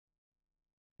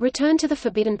Return to the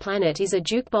Forbidden Planet is a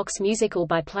jukebox musical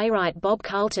by playwright Bob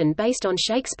Carlton based on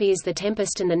Shakespeare's The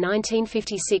Tempest and the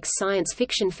 1956 science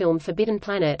fiction film Forbidden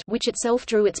Planet, which itself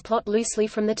drew its plot loosely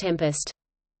from The Tempest.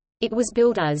 It was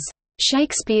billed as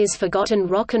Shakespeare's forgotten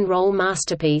rock and roll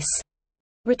masterpiece.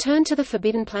 Return to the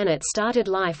Forbidden Planet started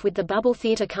life with the Bubble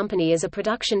Theatre Company as a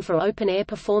production for open-air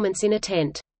performance in a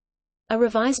tent. A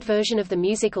revised version of the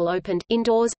musical opened,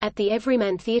 indoors, at the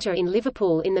Everyman Theatre in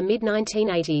Liverpool in the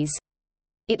mid-1980s.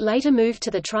 It later moved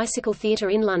to the Tricycle Theatre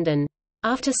in London.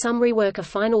 After some rework, a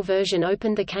final version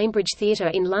opened the Cambridge Theatre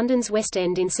in London's West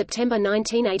End in September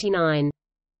 1989.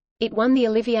 It won the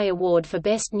Olivier Award for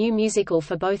Best New Musical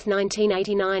for both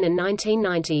 1989 and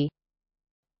 1990.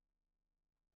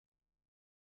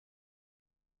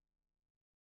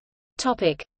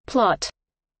 Topic. Plot.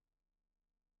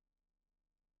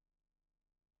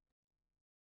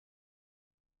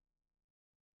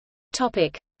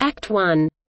 Topic. Act 1.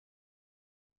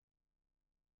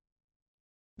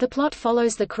 The plot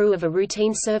follows the crew of a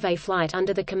routine survey flight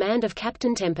under the command of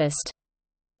Captain Tempest.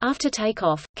 After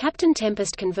takeoff, Captain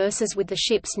Tempest converses with the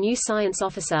ship's new science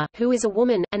officer, who is a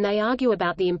woman, and they argue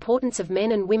about the importance of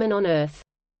men and women on Earth.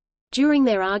 During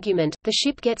their argument, the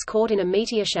ship gets caught in a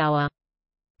meteor shower.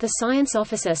 The science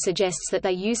officer suggests that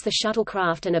they use the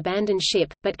shuttlecraft and abandon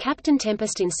ship, but Captain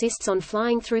Tempest insists on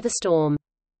flying through the storm.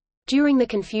 During the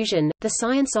confusion, the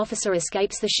science officer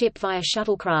escapes the ship via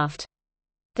shuttlecraft.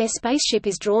 Their spaceship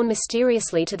is drawn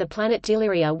mysteriously to the planet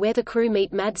Deliria, where the crew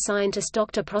meet mad scientist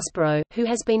Dr. Prospero, who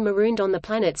has been marooned on the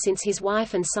planet since his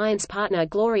wife and science partner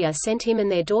Gloria sent him and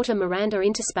their daughter Miranda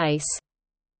into space.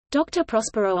 Dr.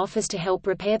 Prospero offers to help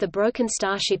repair the broken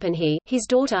starship, and he, his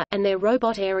daughter, and their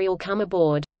robot Ariel come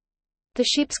aboard. The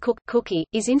ship's cook, Cookie,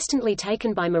 is instantly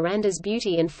taken by Miranda's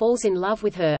beauty and falls in love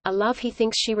with her, a love he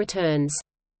thinks she returns.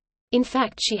 In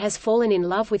fact, she has fallen in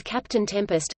love with Captain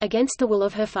Tempest, against the will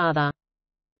of her father.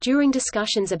 During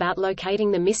discussions about locating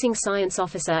the missing science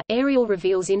officer, Ariel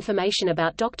reveals information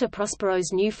about Dr.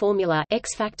 Prospero's new formula,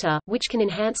 X-Factor, which can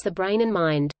enhance the brain and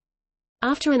mind.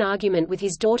 After an argument with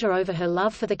his daughter over her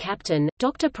love for the captain,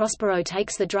 Dr. Prospero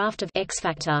takes the draft of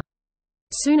X-Factor.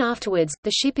 Soon afterwards,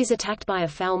 the ship is attacked by a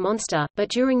foul monster,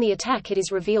 but during the attack it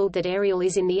is revealed that Ariel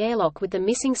is in the airlock with the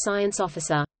missing science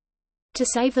officer. To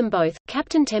save them both,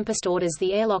 Captain Tempest orders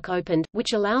the airlock opened,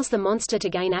 which allows the monster to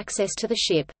gain access to the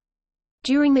ship.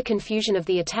 During the confusion of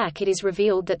the attack, it is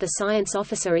revealed that the science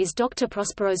officer is Dr.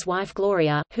 Prospero's wife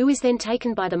Gloria, who is then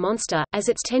taken by the monster, as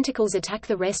its tentacles attack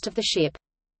the rest of the ship.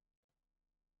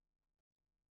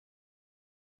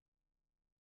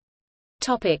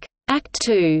 Topic. Act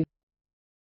 2.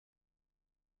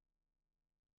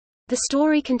 The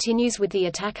story continues with the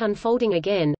attack unfolding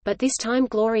again, but this time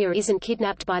Gloria isn't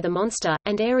kidnapped by the monster,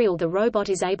 and Ariel the robot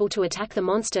is able to attack the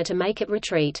monster to make it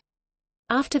retreat.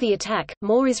 After the attack,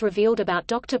 more is revealed about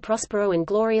Dr. Prospero and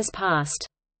Gloria's past.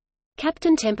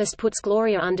 Captain Tempest puts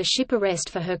Gloria under ship arrest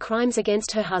for her crimes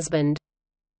against her husband.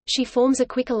 She forms a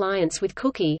quick alliance with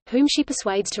Cookie, whom she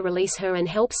persuades to release her and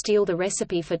help steal the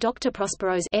recipe for Dr.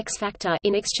 Prospero's X-Factor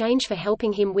in exchange for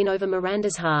helping him win over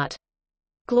Miranda's heart.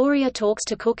 Gloria talks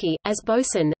to Cookie, as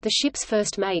Bosun, the ship's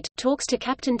first mate, talks to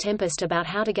Captain Tempest about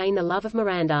how to gain the love of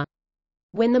Miranda.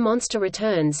 When the monster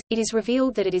returns, it is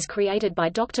revealed that it is created by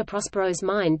Dr. Prospero's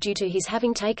mind due to his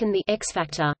having taken the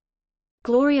X-Factor.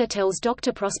 Gloria tells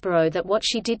Dr. Prospero that what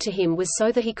she did to him was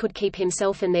so that he could keep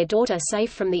himself and their daughter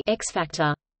safe from the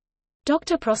X-Factor.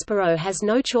 Dr. Prospero has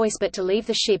no choice but to leave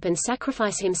the ship and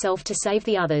sacrifice himself to save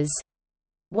the others.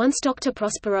 Once Dr.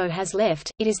 Prospero has left,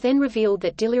 it is then revealed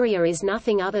that Deliria is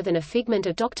nothing other than a figment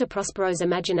of Dr. Prospero's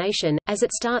imagination, as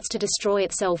it starts to destroy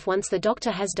itself once the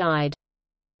doctor has died.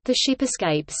 The ship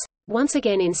escapes. Once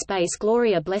again in space,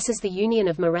 Gloria blesses the union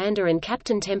of Miranda and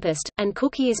Captain Tempest, and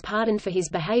Cookie is pardoned for his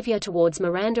behavior towards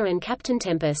Miranda and Captain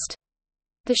Tempest.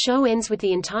 The show ends with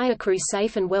the entire crew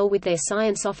safe and well with their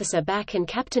science officer back and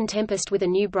Captain Tempest with a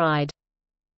new bride.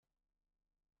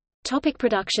 Topic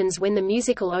productions. When the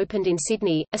musical opened in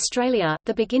Sydney, Australia,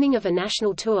 the beginning of a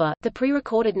national tour, the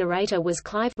pre-recorded narrator was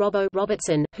Clive Robbo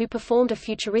Robertson, who performed a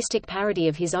futuristic parody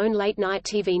of his own late-night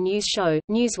TV news show,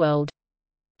 Newsworld.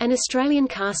 An Australian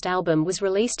cast album was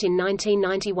released in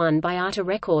 1991 by Arta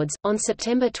Records. On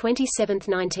September 27,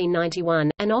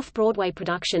 1991, an off-Broadway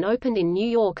production opened in New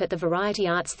York at the Variety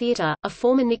Arts Theatre, a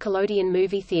former Nickelodeon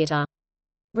movie theatre.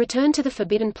 Return to the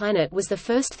Forbidden Planet was the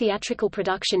first theatrical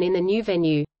production in the new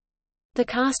venue. The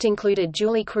cast included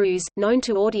Julie Cruz, known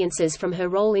to audiences from her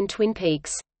role in Twin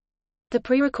Peaks. The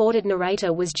pre-recorded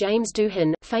narrator was James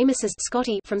Doohan, famous as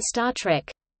Scotty from Star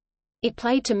Trek. It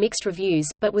played to mixed reviews,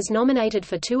 but was nominated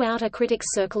for 2 Outer Critics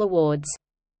Circle Awards.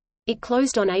 It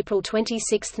closed on April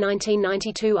 26,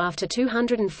 1992 after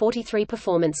 243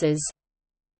 performances.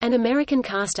 An American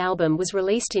cast album was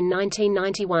released in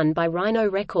 1991 by Rhino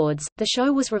Records. The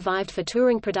show was revived for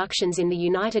touring productions in the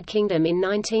United Kingdom in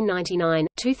 1999,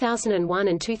 2001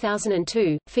 and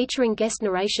 2002, featuring guest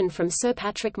narration from Sir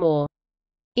Patrick Moore.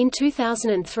 In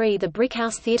 2003 the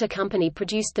Brickhouse Theatre Company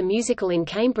produced the musical in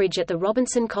Cambridge at the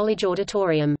Robinson College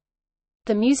Auditorium.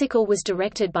 The musical was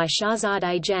directed by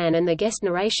Shahzad Jan and the guest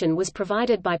narration was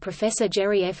provided by Professor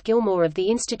Jerry F. Gilmore of the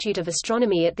Institute of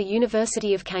Astronomy at the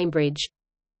University of Cambridge.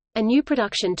 A new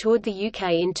production toured the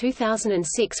UK in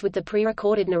 2006 with the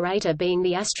pre-recorded narrator being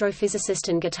the astrophysicist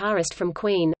and guitarist from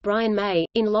Queen, Brian May.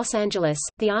 In Los Angeles,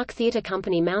 the Arc Theatre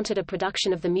Company mounted a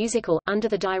production of the musical, under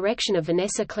the direction of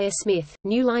Vanessa Claire Smith.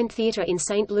 New Line Theatre in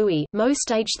St. Louis, Mo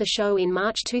staged the show in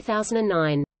March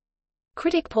 2009.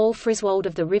 Critic Paul Friswold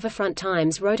of the Riverfront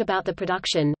Times wrote about the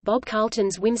production. Bob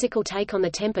Carlton's whimsical take on The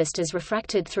Tempest as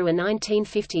refracted through a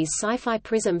 1950s sci-fi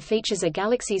prism features a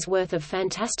galaxy's worth of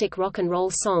fantastic rock and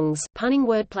roll songs, punning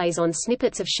wordplays on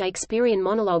snippets of Shakespearean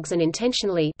monologues and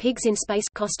intentionally pigs in space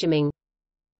costuming.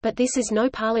 But this is no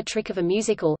parlor trick of a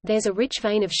musical. There's a rich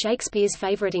vein of Shakespeare's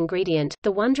favorite ingredient,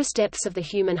 the wondrous depths of the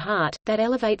human heart, that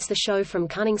elevates the show from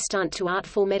cunning stunt to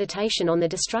artful meditation on the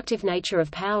destructive nature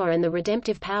of power and the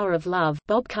redemptive power of love.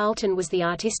 Bob Carlton was the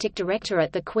artistic director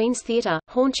at the Queen's Theatre,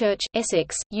 Hornchurch,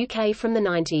 Essex, UK from the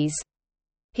 90s.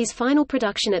 His final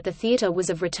production at the theatre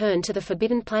was of Return to the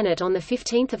Forbidden Planet on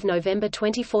 15 November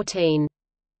 2014.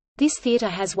 This theatre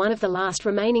has one of the last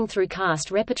remaining through-cast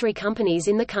repertory companies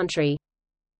in the country.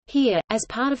 Here, as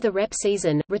part of the rep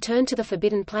season, Return to the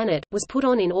Forbidden Planet, was put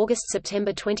on in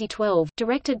August–September 2012,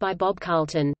 directed by Bob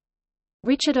Carlton.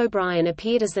 Richard O'Brien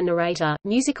appeared as the narrator,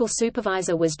 musical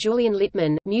supervisor was Julian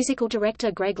Littman, musical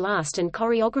director Greg Last and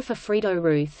choreographer Frido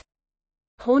Ruth.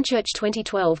 Hornchurch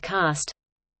 2012 cast.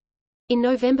 In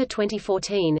November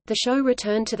 2014, the show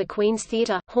returned to the Queen's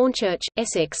Theatre, Hornchurch,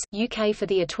 Essex, UK for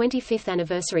the 25th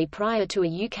anniversary prior to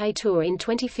a UK tour in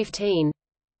 2015.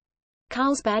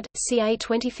 Carlsbad, CA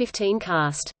 2015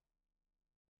 cast.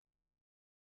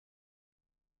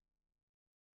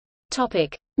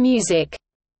 Topic: Music.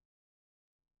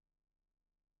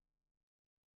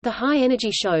 The High Energy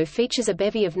Show features a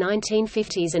bevy of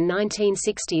 1950s and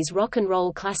 1960s rock and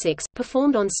roll classics,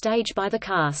 performed on stage by the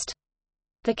cast.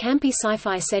 The campy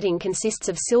sci-fi setting consists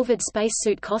of silvered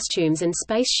spacesuit costumes and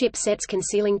spaceship sets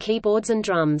concealing keyboards and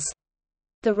drums.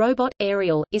 The robot,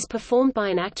 Ariel, is performed by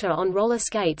an actor on roller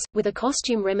skates, with a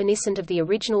costume reminiscent of the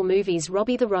original movie's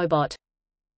Robbie the Robot.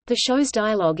 The show's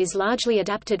dialogue is largely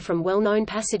adapted from well-known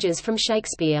passages from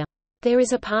Shakespeare. There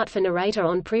is a part for narrator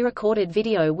on pre-recorded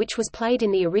video which was played in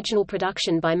the original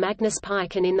production by Magnus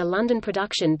Pyke and in the London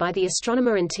production by the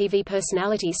astronomer and TV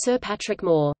personality Sir Patrick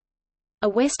Moore. A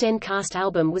West End cast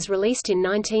album was released in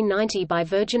 1990 by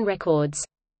Virgin Records.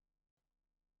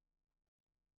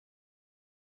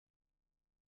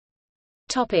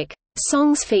 Topic: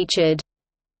 Songs featured.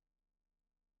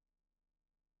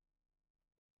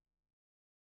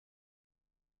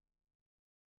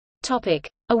 Topic: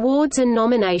 Awards and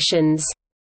nominations.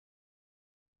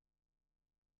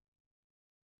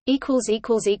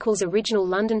 Original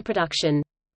London production.